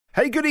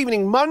Hey, good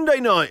evening.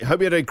 Monday night. Hope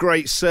you had a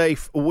great,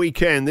 safe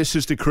weekend. This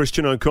is the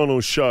Christian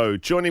O'Connell Show.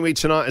 Joining me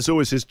tonight, as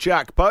always, is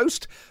Jack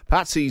Post.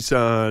 Patsy's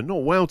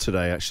not well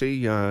today,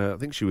 actually. I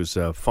think she was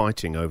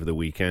fighting over the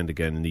weekend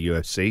again in the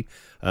UFC.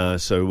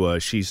 So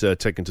she's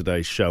taken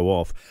today's show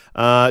off.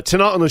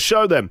 Tonight on the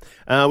show, then,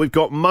 we've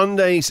got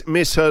Monday's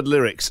Misheard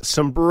Lyrics.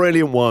 Some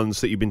brilliant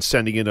ones that you've been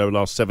sending in over the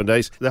last 7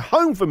 days. The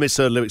home for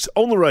Misheard Lyrics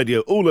on the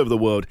radio all over the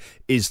world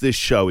is this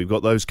show. We've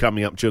got those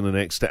coming up during the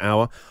next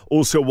hour.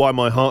 Also, Why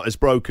My Heart Is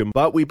Broken.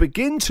 But we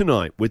begin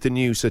tonight with the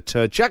news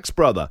that Jack's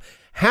brother,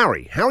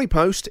 Harry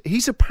Post,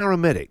 he's a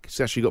paramedic. He's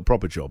actually got a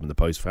proper job in the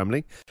Post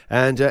family.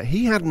 And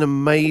he had an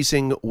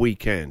amazing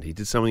weekend. He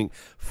did something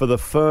for the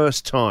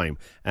first time.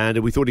 And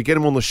we thought he'd get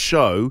him on the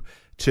show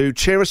to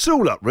cheer us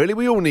all up, really.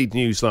 We all need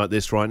news like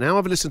this right now.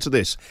 Have a listen to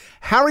this.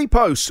 Harry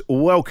Post,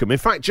 welcome. In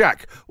fact,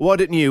 Jack, why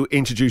didn't you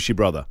introduce your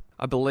brother?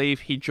 I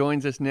believe he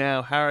joins us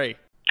now. Harry.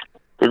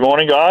 Good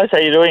morning, guys. How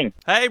you doing?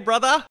 Hey,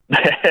 brother.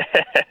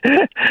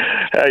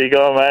 How you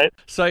going, mate?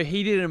 So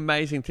he did an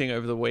amazing thing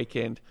over the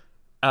weekend.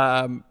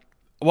 You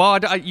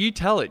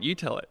tell it.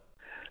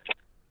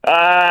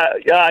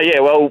 Yeah,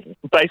 well,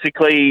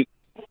 basically,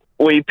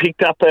 we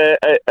picked up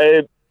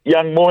a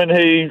young woman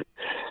who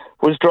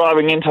was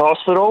driving into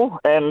hospital,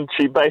 and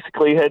she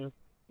basically had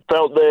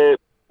felt the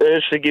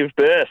urge to give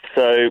birth,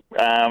 so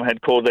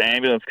had called the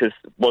ambulance because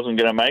wasn't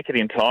going to make it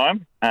in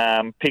time.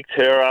 Picked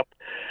her up.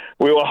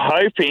 We were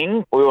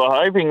hoping we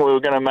were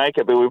going to make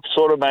it, but we were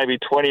sort of maybe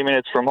 20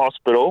 minutes from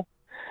hospital.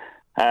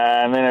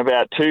 And then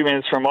about 2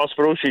 minutes from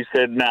hospital, she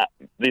said, "Nah,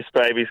 this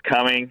baby's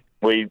coming."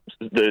 The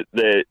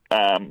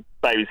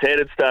baby's head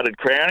had started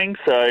crowning,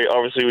 so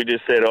obviously we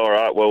just said, "All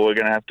right, well, we're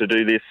going to have to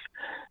do this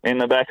in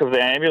the back of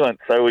the ambulance."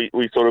 So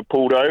we sort of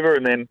pulled over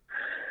and then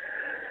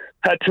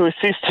had to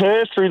assist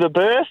her through the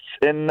birth.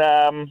 And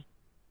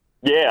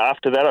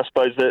after that, I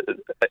suppose that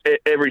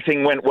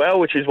everything went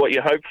well, which is what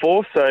you hope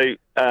for. So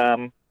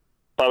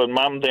Bub and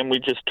Mum, then we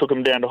just took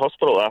them down to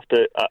hospital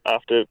after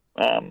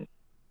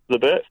the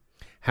birth.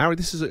 Harry,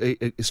 this is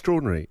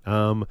extraordinary.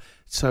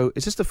 So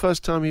is this the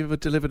first time you've ever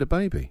delivered a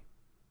baby?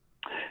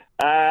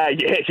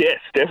 Yes,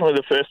 definitely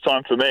the first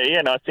time for me.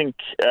 And I think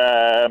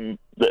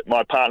that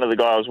my partner, the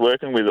guy I was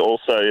working with,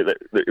 also, that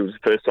it was the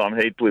first time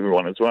he'd delivered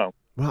one as well.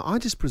 Well, I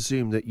just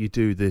presume that you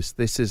do this.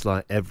 This is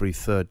like every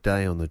third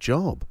day on the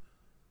job.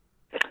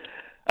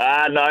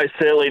 No,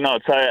 certainly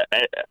not. So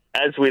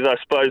as with, I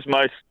suppose,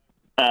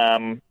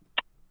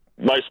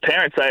 most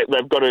parents,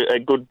 they've got a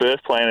good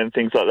birth plan and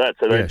things like that.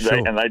 So they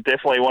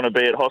definitely want to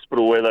be at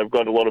hospital where they've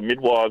got a lot of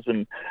midwives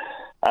and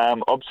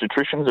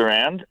obstetricians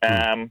around.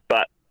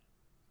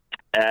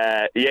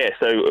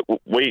 So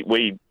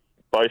we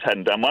both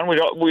hadn't done one. We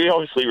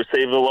obviously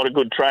received a lot of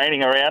good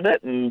training around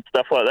it and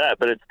stuff like that,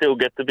 but it still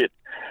gets a bit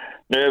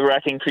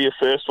nerve-wracking for your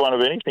first one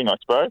of anything, I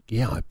suppose.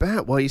 Yeah, I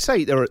bet. Well, you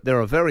say there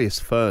are various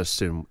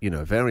firsts in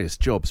various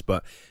jobs,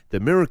 but the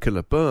miracle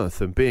of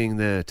birth and being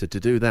there to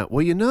do that.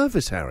 Were you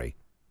nervous, Harry?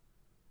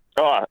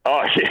 Oh,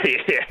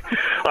 yeah.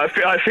 I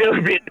feel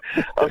a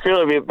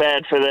bit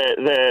bad for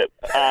the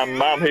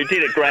mum who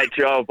did a great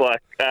job.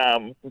 Like,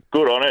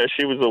 good on her.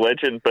 She was a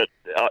legend. But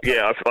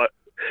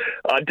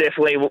I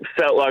definitely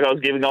felt like I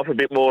was giving off a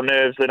bit more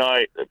nerves than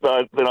I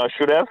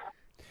should have.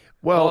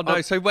 Well, no.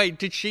 So wait,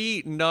 did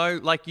she know?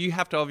 Like, you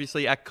have to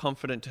obviously act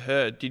confident to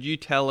her. Did you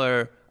tell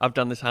her, "I've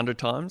done this 100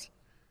 times"?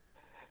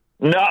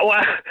 No,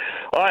 well,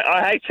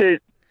 I hate to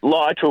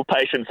lie to a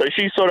patient. So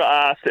she sort of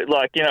asked,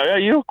 like, "Are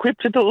you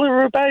equipped to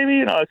deliver a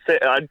baby?" And I said,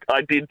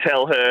 I did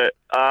tell her,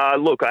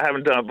 "Look, I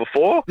haven't done it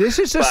before." This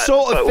is the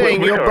sort of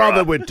thing your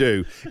brother would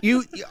do.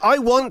 I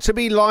want to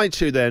be lied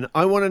to. Then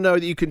I want to know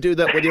that you can do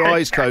that with your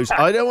eyes closed.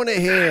 I don't want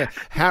to hear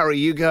Harry.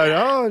 You go,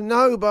 "Oh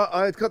no, but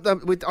I got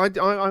that.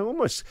 I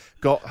almost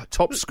got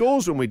top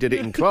scores when we did it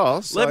in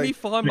class." Let me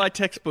find my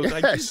textbook.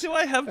 Yes. Do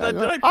I have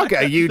that? I'll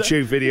get a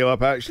YouTube video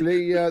up.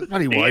 Actually,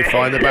 bloody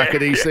Wi-Fi in the back of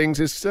these things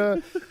is.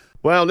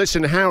 Well,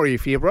 listen, Harry,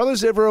 if your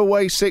brother's ever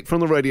away sick from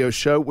the radio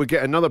show, we'll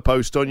get another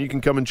post on. You can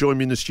come and join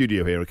me in the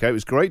studio here, okay? It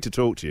was great to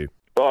talk to you.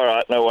 All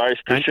right, no worries,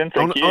 Christian.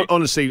 Thank you.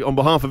 Honestly, on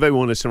behalf of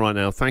everyone listening right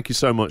now, thank you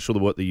so much for the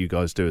work that you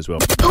guys do as well.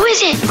 Who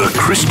is it? The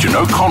Christian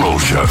O'Connell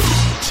Show.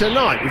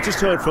 Tonight, we've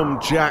just heard from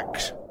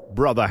Jack's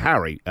brother,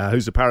 Harry,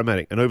 who's a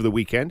paramedic. And over the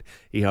weekend,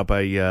 he helped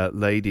a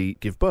lady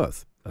give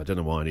birth. I don't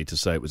know why I need to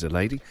say it was a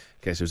lady, in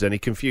case there was any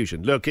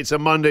confusion. Look, it's a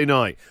Monday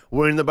night.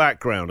 We're in the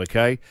background,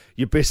 okay?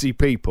 You busy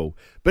people.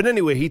 But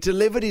anyway, he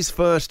delivered his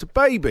first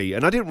baby,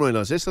 and I didn't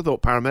realise this. I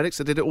thought paramedics,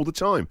 they did it all the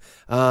time.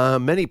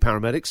 Many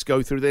paramedics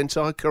go through their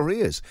entire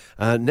careers,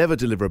 never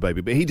deliver a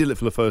baby, but he did it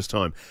for the first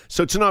time.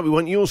 So tonight we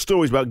want your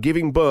stories about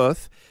giving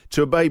birth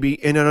to a baby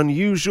in an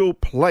unusual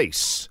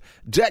place.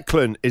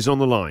 Declan is on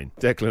the line.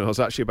 Declan, I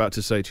was actually about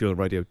to say to you on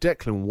the radio,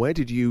 Declan, where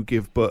did you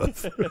give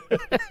birth?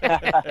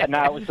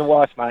 No, it was the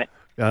wife, mate.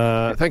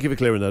 Thank you for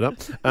clearing that up.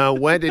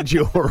 Where did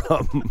your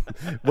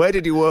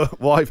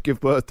wife give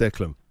birth,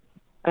 Declan?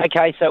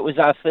 Okay, so it was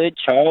our third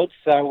child.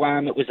 So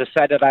it was a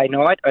Saturday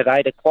night at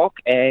 8 o'clock,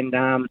 and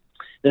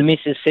the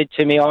missus said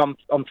to me, "I'm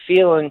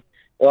feeling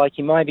like,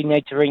 you maybe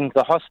need to ring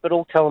the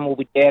hospital, tell them we'll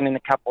be down in a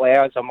couple of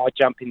hours, I might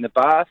jump in the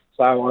bath.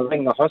 So I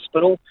rang the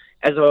hospital.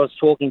 As I was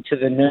talking to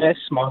the nurse,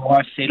 my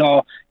wife said,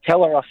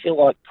 tell her I feel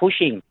like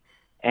pushing.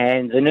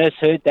 And the nurse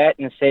heard that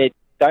and said,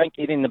 don't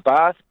get in the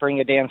bath, bring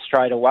her down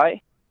straight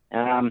away.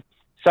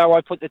 So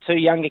I put the 2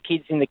 younger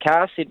kids in the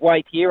car, said,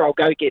 wait here, I'll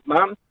go get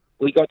Mum.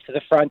 We got to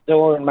the front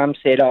door and Mum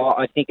said,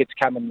 I think it's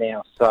coming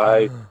now.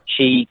 So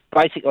she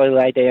basically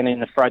lay down in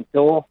the front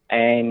door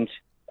and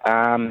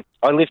I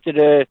lifted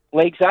her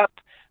legs up,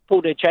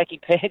 pulled her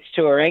tracky pants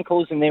to her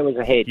ankles, and there was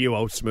a head. You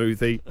old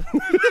smoothie.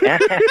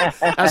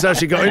 That's how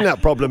she got in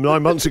that problem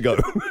 9 months ago.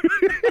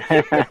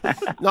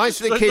 Nice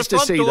for the kids to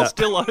see that.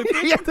 Still open?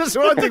 Yeah, that's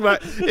one thing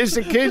about is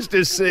the kids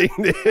just seeing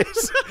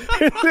this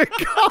in the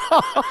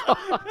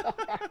car.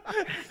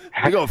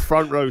 They got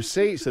front row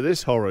seats to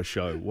this horror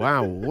show.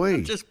 Wow,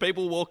 Just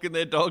people walking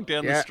their dog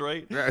down the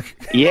street.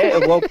 Yeah,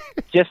 well,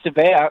 just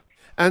about.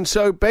 And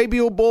so,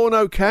 baby all born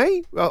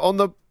okay on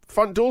the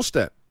front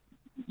doorstep?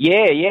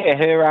 Yeah.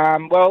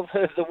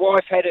 The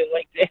wife had her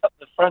legs out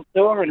the front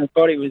door and her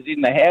body was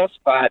in the house.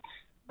 But,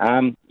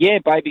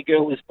 baby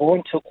girl was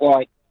born, took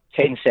like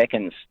 10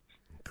 seconds.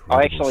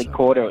 I actually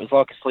caught her. It was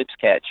like a slips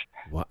catch.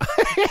 What?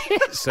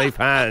 Safe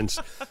hands.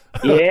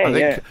 Yeah, I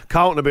think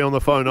Carlton will be on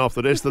the phone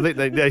after this. I think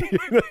they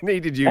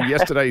needed you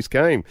yesterday's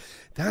game.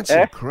 That's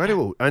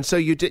incredible. And so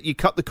you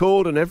cut the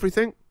cord and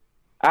everything?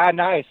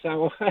 No.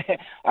 So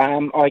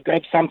I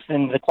grabbed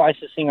something, the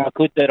closest thing I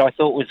could that I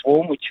thought was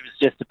warm, which was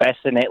just a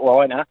bassinet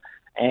liner.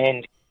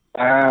 And,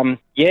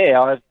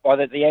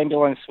 the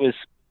ambulance was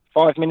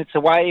 5 minutes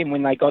away, and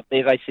when they got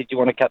there, they said, do you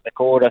want to cut the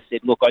cord? I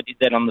said, look, I did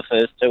that on the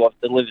first 2. I've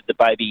delivered the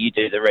baby. You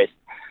do the rest.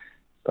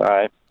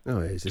 So...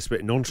 Oh, he's just a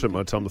bit nonchalant by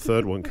the time the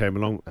third one came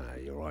along.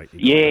 You're right.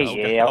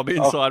 Yeah. I'll be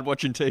inside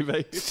watching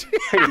TV.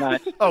 Pretty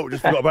much. Oh,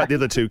 just forgot about the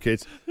other 2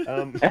 kids.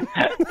 Well,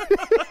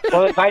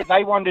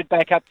 they wandered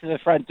back up to the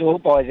front door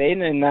by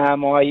then, and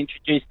I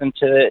introduced them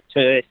to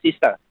her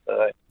sister.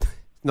 So.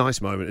 Nice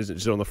moment, isn't it?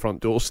 Just on the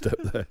front doorstep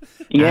there.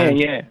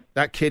 Yeah.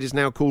 That kid is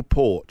now called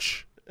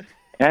Porch.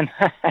 And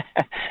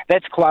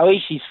that's Chloe.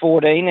 She's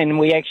 14, and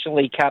we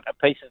actually cut a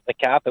piece of the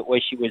carpet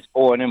where she was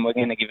born, and we're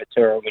going to give it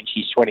to her when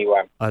she's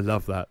 21. I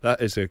love that.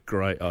 That is a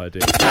great idea.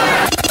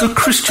 The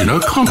Christian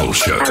O'Connell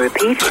Show. I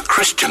repeat. The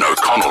Christian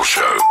O'Connell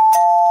Show.